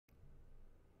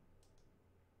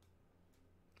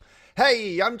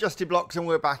Hey, I'm Justyblox and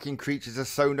we're back in Creatures of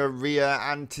Sonaria,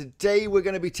 and today we're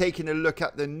going to be taking a look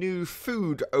at the new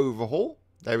food overhaul.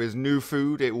 There is new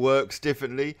food, it works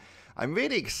differently. I'm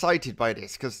really excited by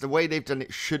this because the way they've done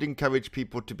it should encourage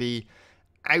people to be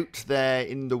out there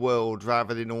in the world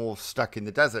rather than all stuck in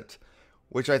the desert,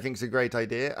 which I think is a great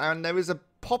idea. And there is a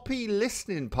poppy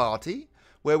listening party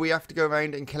where we have to go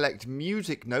around and collect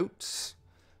music notes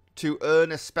to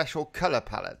earn a special colour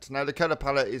palette. Now the colour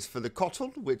palette is for the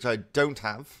cotton, which I don't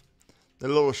have. The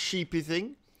little sheepy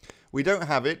thing. We don't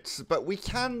have it, but we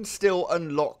can still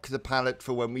unlock the palette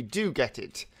for when we do get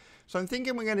it. So I'm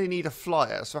thinking we're going to need a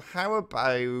flyer. So how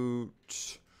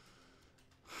about...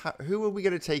 who are we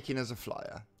going to take in as a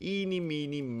flyer? Eeny,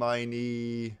 meeny,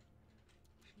 miny...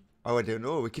 Oh, I don't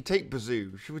know. We could take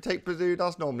Bazoo. Should we take Bazoo?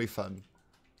 That's normally fun.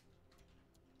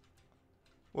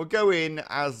 We'll go in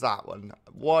as that one.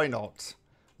 Why not?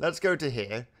 Let's go to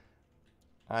here.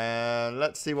 And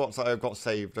let's see what I've got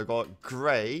saved. I've got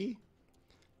grey,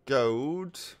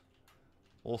 gold,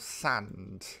 or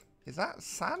sand. Is that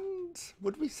sand?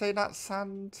 Would we say that's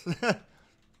sand? I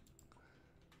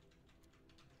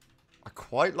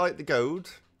quite like the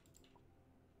gold.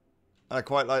 And I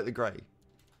quite like the grey.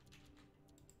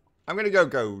 I'm going to go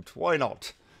gold. Why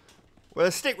not?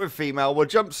 We'll stick with female. We'll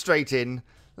jump straight in.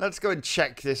 Let's go and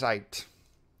check this out.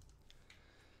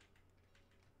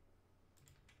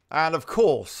 And of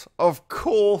course,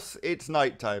 it's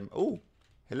nighttime. Oh,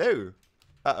 hello.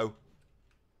 Uh-oh.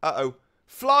 Uh-oh.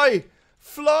 Fly!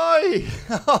 Fly!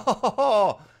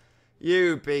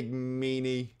 You big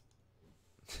meanie.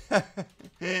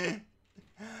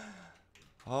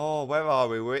 Oh, where are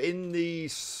we? We're in the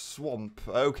swamp.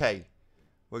 Okay.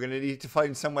 We're going to need to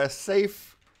find somewhere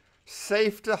safe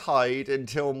to hide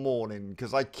until morning,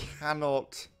 because I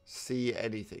cannot see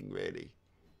anything really.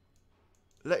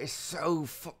 Look, it's so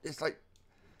it's like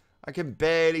I can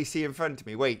barely see in front of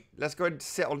me. Wait, let's go and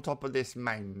sit on top of this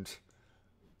mound.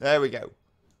 There we go.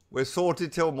 We're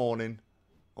sorted till morning.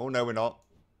 Oh no, we're not.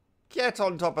 Get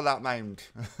on top of that mound.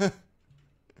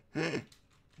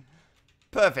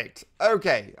 Perfect.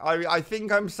 Okay, I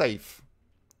think I'm safe.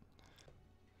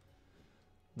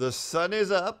 The sun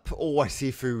is up. Oh, I see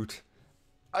food.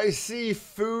 I see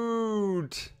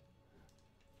food.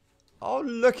 Oh,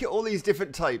 look at all these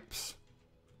different types.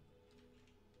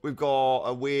 We've got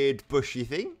a weird bushy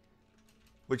thing,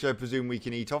 which I presume we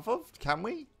can eat off of. Can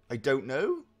we? I don't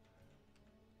know.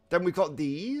 Then we've got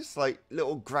these, like,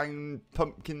 little ground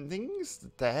pumpkin things.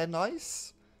 They're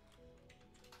nice.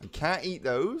 I can't eat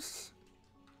those.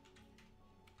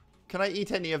 Can I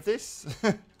eat any of this?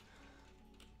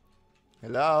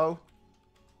 Hello?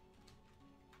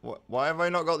 Why have I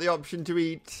not got the option to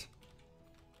eat?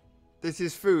 This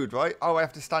is food, right? Oh, I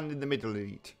have to stand in the middle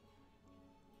and eat.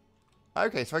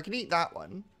 Okay, so I can eat that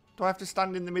one. Do I have to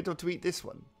stand in the middle to eat this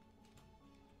one?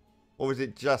 Or is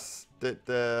it just that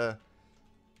the...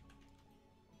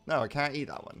 No, I can't eat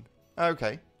that one.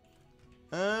 Okay.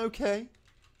 Okay.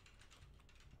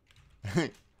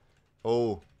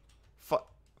 Oh.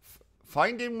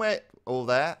 Finding where... Oh,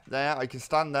 there. I can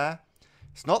stand there.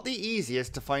 It's not the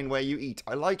easiest to find where you eat.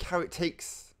 I like how it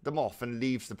takes them off and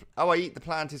leaves the... Oh, I eat the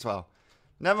plant as well.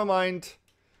 Never mind.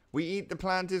 We eat the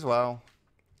plant as well.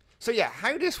 So yeah,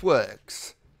 how this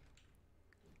works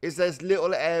is there's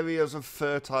little areas of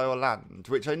fertile land,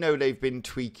 which I know they've been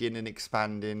tweaking and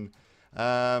expanding.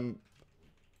 And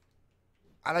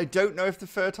I don't know if the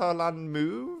fertile land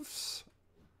moves.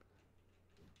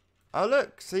 Oh,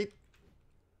 look. See?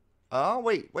 Oh,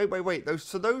 wait.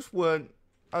 Those weren't...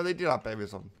 Oh, they did have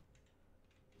berries on.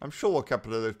 I'm sure a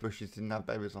couple of those bushes didn't have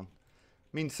berries on.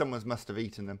 Means someone must have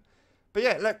eaten them. But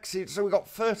yeah, look, see, so we've got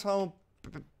fertile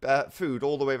food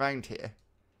all the way around here.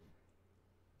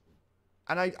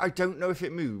 And I don't know if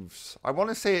it moves. I want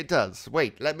to say it does.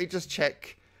 Wait, let me just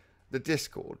check the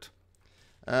Discord.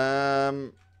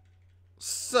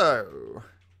 So,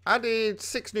 added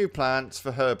 6 new plants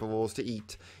for herbivores to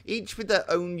eat, each with their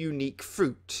own unique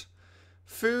fruit.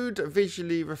 Food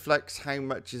visually reflects how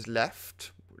much is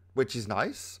left, which is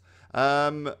nice.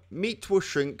 Meat will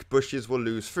shrink, bushes will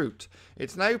lose fruit.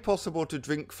 It's now possible to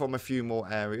drink from a few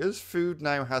more areas. Food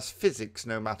now has physics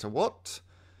no matter what.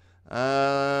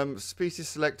 Species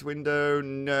select window,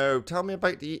 no. Tell me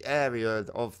about the area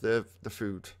of the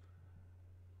food.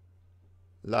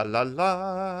 La la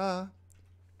la.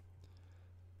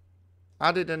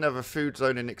 Added another food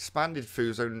zone and expanded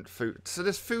food zone. So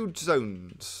there's food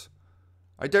zones.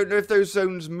 I don't know if those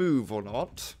zones move or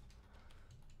not.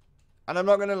 And I'm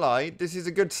not going to lie, this is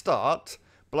a good start.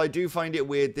 But I do find it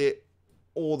weird that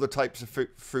all the types of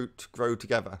fruit grow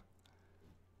together.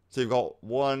 So you've got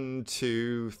 1,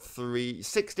 2, 3,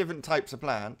 6 different types of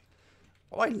plant.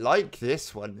 Oh, I like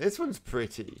this one. This one's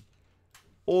pretty.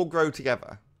 All grow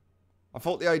together. I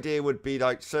thought the idea would be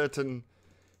like certain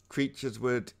creatures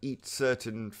would eat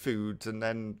certain foods and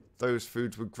then those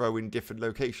foods would grow in different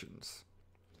locations.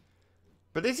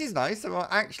 But this is nice. There are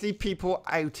actually people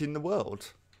out in the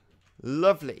world.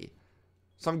 Lovely.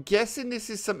 So I'm guessing this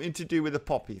is something to do with the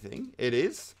poppy thing. It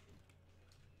is.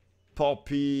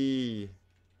 Poppy.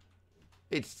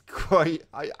 It's quite...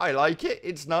 I like it.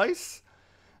 It's nice.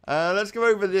 Let's go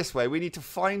over this way. We need to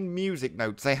find music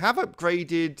notes. They have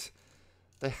upgraded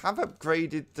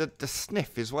the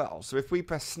sniff as well. So if we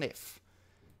press sniff,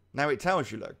 now it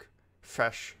tells you, look,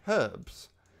 fresh herbs.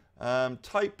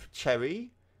 Type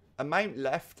cherry. Amount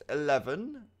left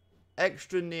 11.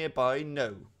 Extra nearby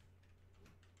no.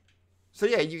 So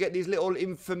yeah, you get these little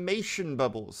information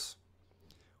bubbles,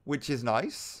 which is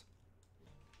nice.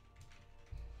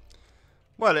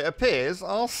 Well, it appears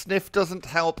our sniff doesn't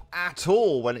help at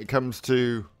all when it comes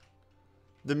to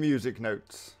the music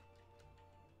notes.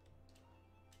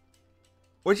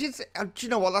 Which is, do you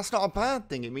know what, that's not a bad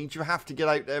thing. It means you have to get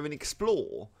out there and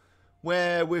explore.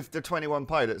 Where with the 21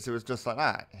 pilots, it was just like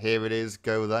that. Here it is,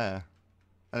 go there.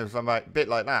 And it was like, a bit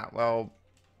like that. Well,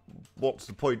 what's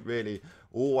the point, really?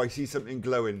 Oh, I see something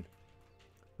glowing.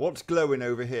 What's glowing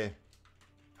over here?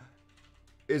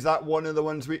 Is that one of the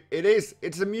ones we... It is.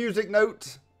 It's a music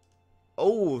note.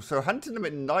 Oh, so hunting them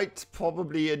at night's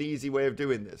probably an easy way of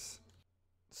doing this.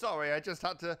 Sorry, I just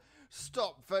had to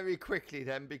stop very quickly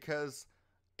then because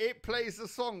it plays the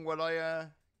song when I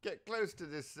get close to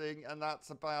this thing, and that's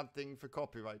a bad thing for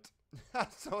copyright.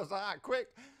 So I was like, ah, quick,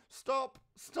 stop.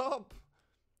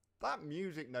 That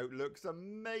music note looks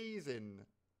amazing.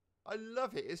 I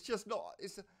love it. It's just not...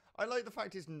 I like the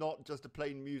fact it's not just a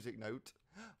plain music note.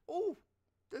 Oh,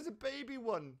 there's a baby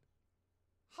one.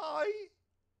 Hi.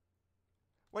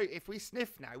 Wait, if we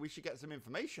sniff now, we should get some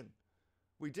information.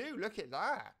 We do. Look at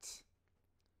that.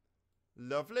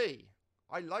 Lovely.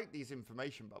 I like these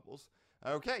information bubbles.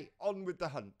 Okay, on with the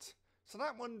hunt. So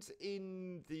that one's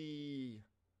in the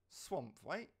swamp,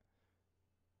 right?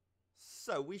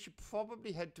 So we should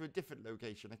probably head to a different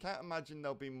location. I can't imagine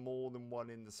there'll be more than one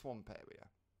in the swamp area.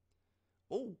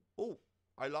 Oh,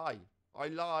 I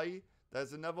lie.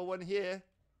 There's another one here.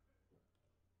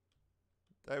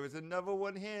 There is another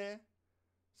one here.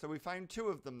 So we found 2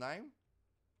 of them now.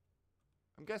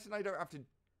 I'm guessing I don't have to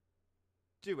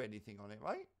do anything on it,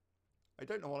 right? I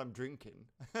don't know what I'm drinking.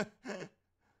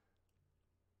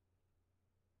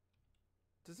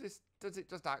 Does it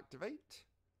just activate?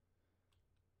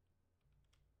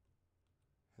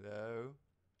 Hello?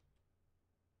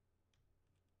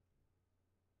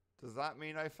 Does that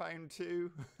mean I found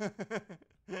 2? Are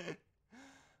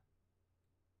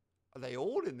they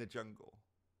all in the jungle?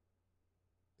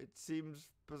 It seems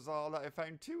bizarre that I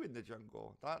found 2 in the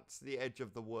jungle. That's the edge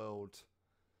of the world.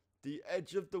 The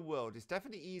edge of the world. It's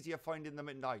definitely easier finding them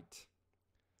at night.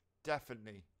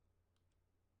 Definitely.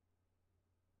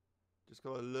 Just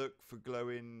gotta look for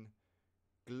glowing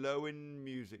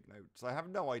music notes. I have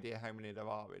no idea how many there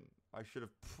are in. I should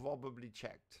have probably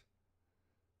checked.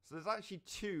 So there's actually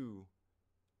 2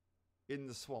 in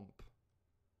the swamp.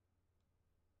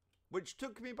 Which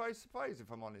took me by surprise, if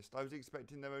I'm honest. I was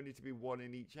expecting there only to be 1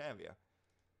 in each area.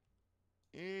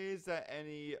 Is there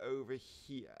any over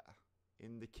here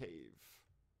in the cave?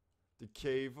 The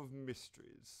Cave of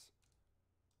Mysteries.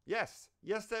 Yes.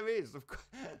 Yes, there is. Of course.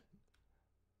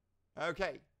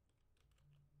 Okay.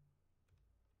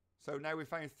 So now we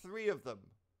found 3 of them.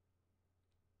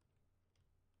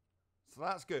 So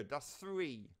that's good. That's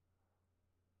 3.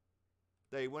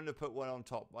 They wouldn't have put 1 on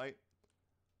top, right?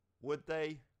 Would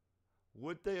they?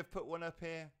 Would they have put 1 up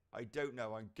here? I don't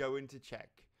know. I'm going to check.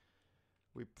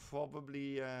 We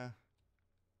probably...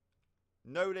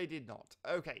 No, they did not.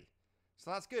 Okay.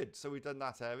 So that's good. So we've done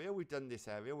that area. We've done this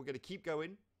area. We're going to keep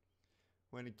going.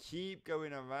 We're going to keep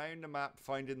going around the map,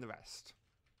 finding the rest.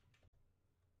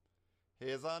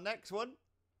 Here's our next one.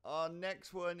 Our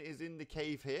next one is in the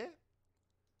cave here.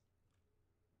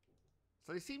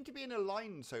 So they seem to be in a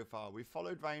line so far. We've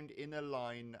followed round in a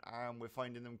line and we're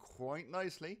finding them quite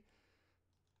nicely.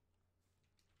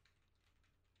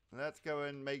 Let's go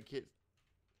and make it.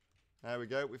 There we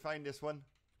go. We found this one.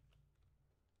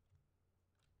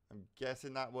 I'm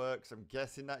guessing that works. I'm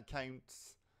guessing that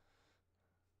counts.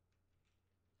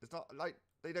 It's not like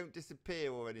they don't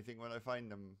disappear or anything when I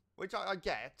find them. Which I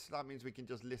get. That means we can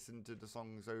just listen to the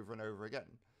songs over and over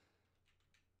again.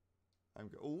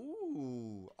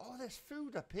 Ooh. Oh, there's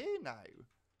food up here now.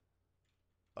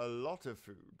 A lot of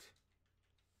food.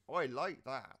 Oh, I like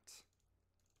that.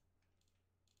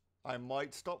 I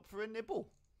might stop for a nibble.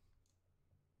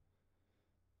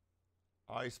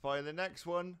 I spy the next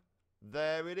one.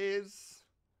 There it is.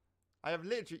 I've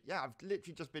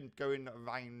literally just been going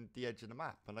around the edge of the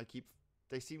map, and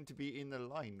they seem to be in a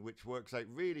line, which works out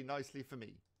really nicely for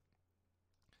me.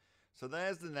 So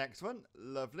there's the next one.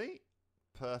 Lovely.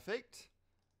 Perfect.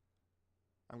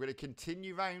 I'm going to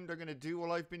continue round. I'm going to do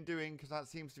what I've been doing because that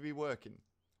seems to be working.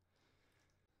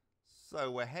 So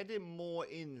we're heading more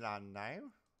inland now.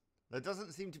 There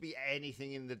doesn't seem to be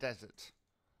anything in the desert.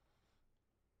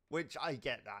 Which I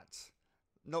get that.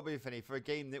 Not being funny, for a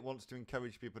game that wants to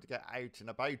encourage people to get out and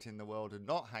about in the world and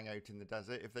not hang out in the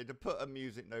desert, if they'd have put a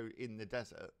music note in the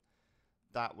desert,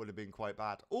 that would have been quite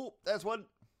bad. Oh, there's one.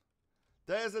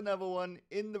 There's another one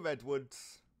in the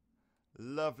redwoods.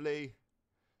 Lovely.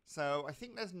 So I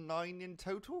think there's 9 in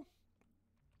total.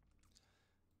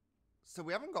 So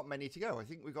we haven't got many to go. I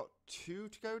think we've got 2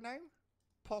 to go now.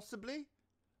 Possibly.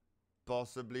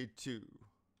 Possibly 2.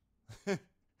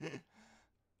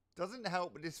 Doesn't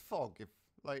help with this fog. If,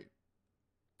 like,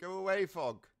 go away,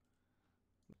 fog.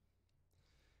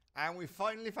 And we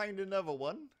finally found another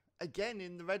one. Again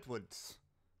in the redwoods.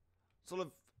 Sort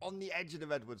of on the edge of the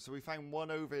redwoods. So we found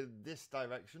one over this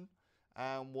direction.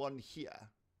 And one here.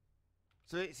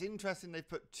 So it's interesting they've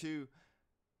put 2...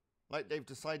 Like, they've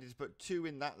decided to put 2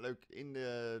 in that in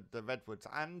the redwoods.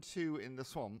 And 2 in the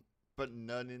swamp. But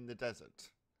none in the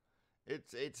desert.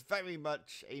 It's very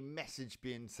much a message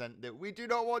being sent that we do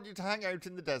not want you to hang out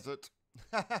in the desert.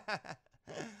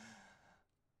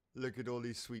 Look at all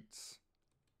these sweets.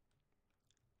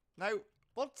 Now,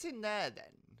 what's in there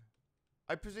then?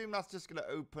 I presume that's just going to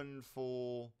open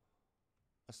for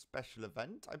a special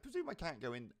event. I presume I can't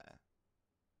go in there.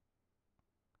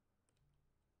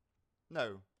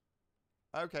 No.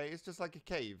 Okay, it's just like a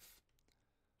cave.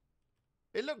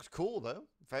 It looks cool though.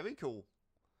 Very cool.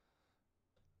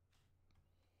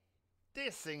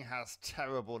 This thing has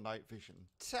terrible night vision.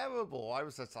 Terrible. I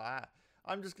was just like,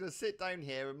 I'm just going to sit down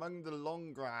here among the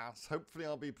long grass. Hopefully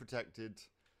I'll be protected.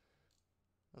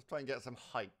 Let's try and get some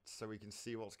height so we can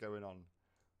see what's going on.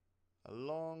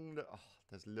 Along the... Oh,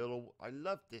 there's little... I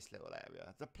love this little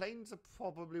area. The plains are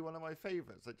probably one of my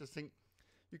favourites. I just think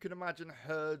you can imagine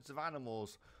herds of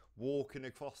animals walking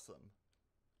across them.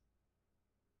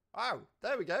 Oh,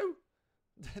 there we go.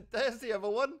 There's the other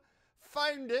one.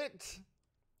 Found it.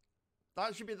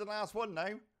 That should be the last one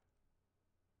now.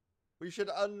 We should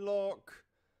unlock...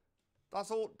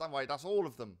 That's all... Don't worry, that's all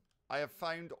of them. I have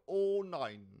found all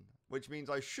 9. Which means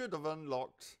I should have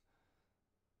unlocked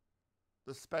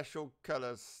the special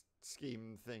colour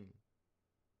scheme thing.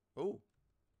 Oh.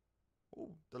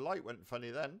 Oh, the light went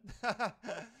funny then.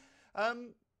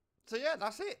 So yeah,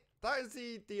 that's it. That is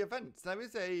the event. There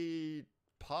is a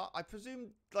part... I presume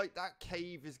like that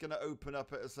cave is going to open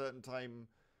up at a certain time...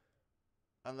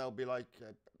 And they'll be like,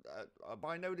 but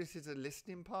I know this is a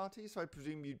listening party, so I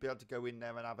presume you'd be able to go in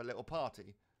there and have a little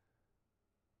party.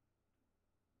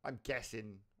 I'm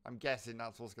guessing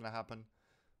that's what's going to happen.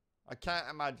 I can't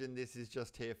imagine this is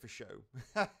just here for show.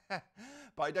 But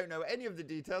I don't know any of the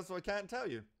details, so I can't tell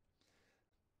you.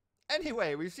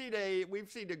 Anyway, we've seen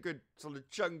a good sort of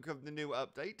chunk of the new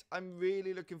update. I'm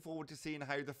really looking forward to seeing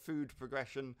how the food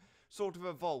progression sort of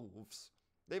evolves.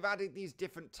 They've added these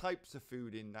different types of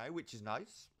food in now, which is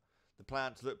nice. The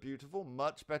plants look beautiful,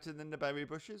 much better than the berry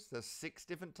bushes. There's 6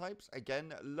 different types.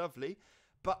 Again, lovely.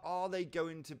 But are they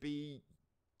going to be...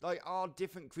 Like, are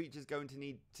different creatures going to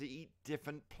need to eat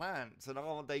different plants? And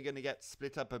are they going to get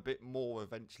split up a bit more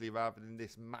eventually rather than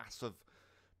this massive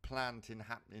planting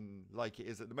happening like it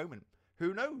is at the moment?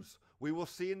 Who knows? We will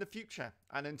see in the future.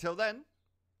 And until then,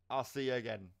 I'll see you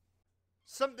again.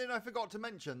 Something I forgot to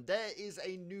mention, there is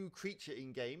a new creature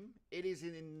in-game. It is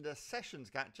in the Sessions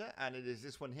Catcher, and it is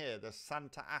this one here, the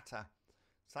Santa Ata.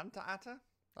 Santa Ata?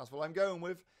 That's what I'm going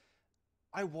with.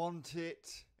 I want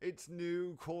it. It's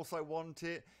new, of course I want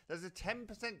it. There's a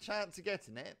 10% chance of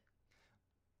getting it.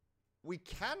 We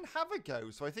can have a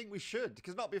go, so I think we should.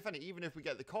 Because not be funny, even if we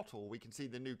get the Cottle, we can see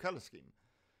the new colour scheme.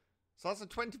 So that's a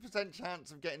 20%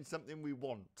 chance of getting something we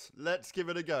want. Let's give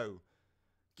it a go.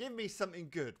 Give me something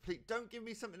good. Please don't give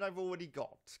me something I've already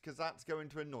got, because that's going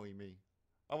to annoy me.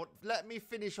 Let me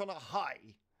finish on a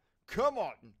high. Come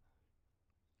on.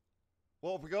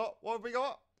 What have we got? What have we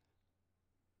got?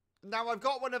 Now I've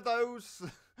got one of those.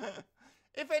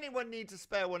 If anyone needs a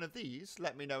spare one of these,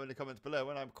 let me know in the comments below,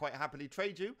 and I'm quite happily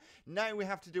trade you. Now we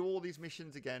have to do all these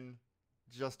missions again,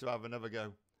 just to have another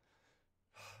go.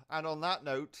 And on that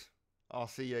note, I'll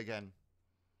see you again.